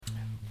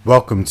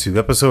Welcome to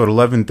episode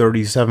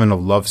 1137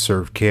 of Love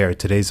Serve Care.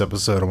 Today's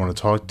episode, I want to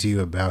talk to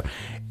you about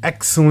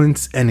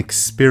excellence and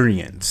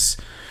experience.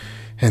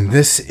 And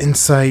this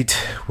insight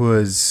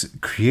was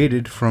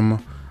created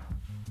from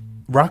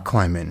rock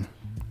climbing.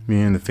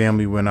 Me and the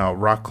family went out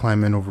rock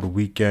climbing over the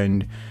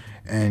weekend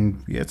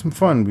and we had some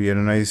fun. We had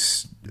a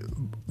nice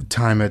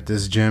time at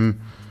this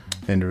gym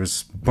and there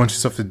was a bunch of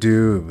stuff to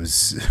do. It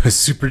was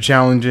super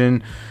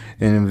challenging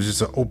and it was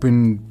just an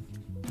open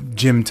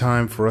gym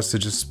time for us to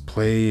just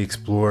play,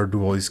 explore,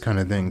 do all these kind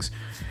of things.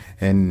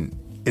 And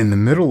in the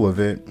middle of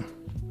it,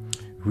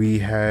 we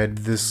had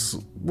this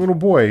little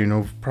boy,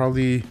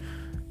 probably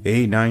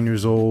 8-9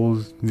 years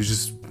old. He was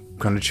just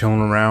kind of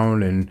chilling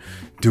around and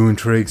doing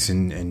tricks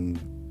and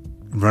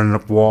running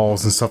up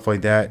walls and stuff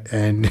like that.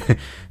 And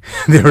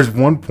there was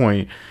one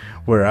point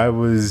where I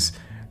was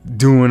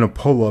doing a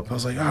pull-up. I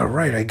was like, all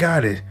right, I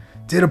got it.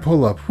 Did a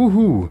pull-up.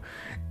 Woohoo.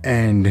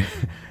 And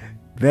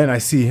then I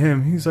see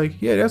him. He's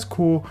like, yeah, that's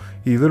cool.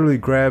 He literally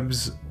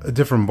grabs a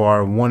different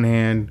bar, one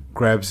hand,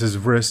 grabs his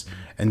wrist,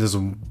 and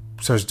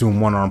starts doing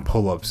one-arm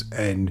pull-ups.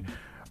 And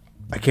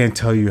I can't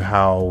tell you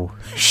how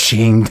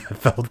shamed I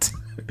felt.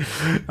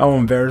 How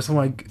embarrassed. I'm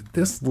like,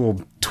 this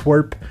little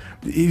twerp.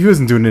 He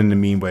wasn't doing it in a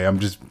mean way. I'm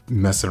just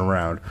messing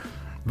around.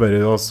 But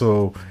it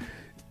also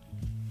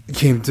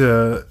came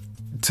to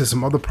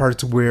some other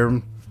parts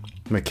where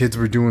my kids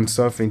were doing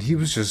stuff, and he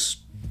was just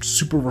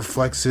super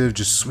reflexive,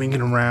 just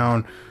swinging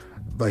around.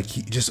 Like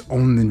he just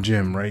owned the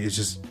gym, right? It's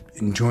just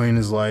enjoying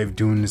his life,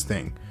 doing his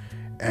thing.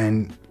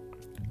 And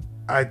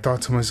I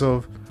thought to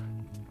myself,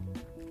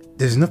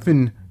 there's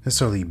nothing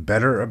necessarily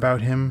better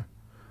about him,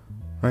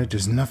 right?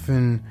 There's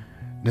nothing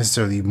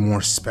necessarily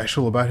more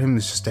special about him.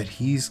 It's just that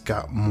he's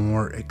got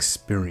more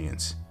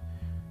experience.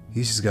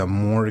 He's just got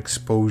more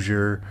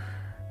exposure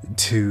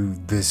to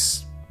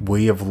this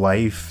way of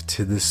life,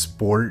 to this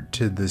sport,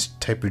 to this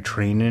type of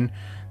training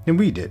than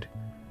we did.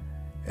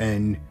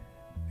 And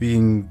we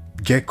can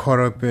get caught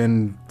up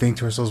and think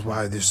to ourselves,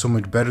 wow, they're so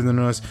much better than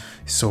us,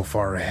 so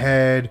far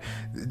ahead,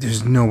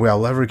 there's no way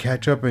I'll ever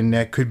catch up, and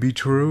that could be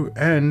true.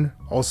 And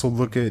also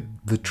look at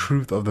the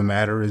truth of the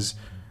matter is,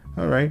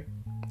 all right,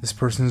 this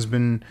person's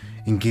been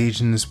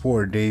engaged in the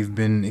sport, they've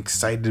been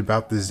excited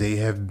about this, they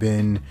have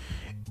been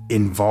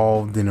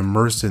involved and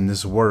immersed in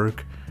this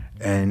work,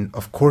 and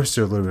of course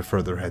they're a little bit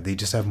further ahead. They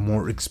just have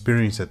more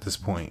experience at this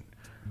point.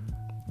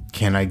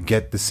 Can I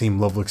get the same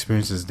level of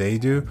experience as they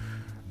do?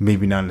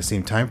 Maybe not in the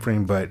same time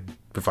frame, but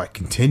if I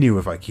continue,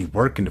 if I keep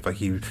working, if I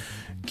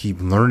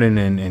keep learning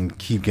and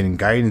keep getting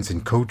guidance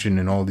and coaching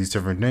and all these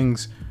different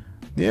things,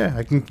 yeah,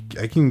 I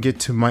can get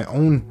to my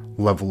own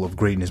level of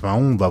greatness, my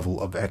own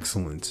level of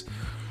excellence.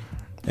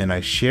 And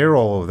I share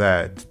all of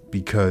that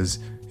because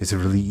it's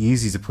really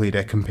easy to play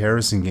that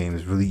comparison game.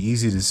 It's really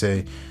easy to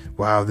say,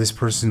 wow, this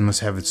person must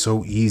have it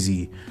so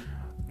easy.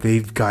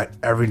 They've got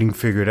everything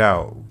figured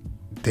out.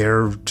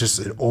 They're just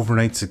an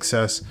overnight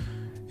success.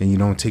 And you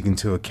don't take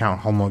into account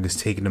how long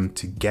it's taken them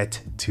to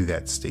get to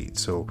that state.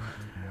 So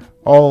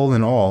all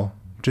in all,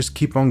 just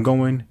keep on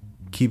going,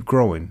 keep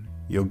growing.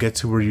 You'll get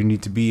to where you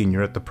need to be, and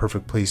you're at the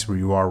perfect place where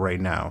you are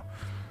right now.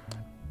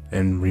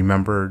 And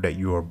remember that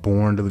you are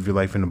born to live your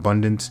life in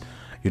abundance.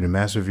 You're the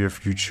master of your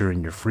future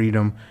and your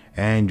freedom,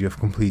 and you have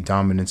complete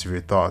dominance of your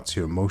thoughts,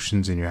 your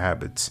emotions, and your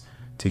habits.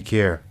 Take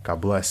care.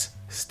 God bless.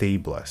 Stay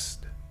blessed.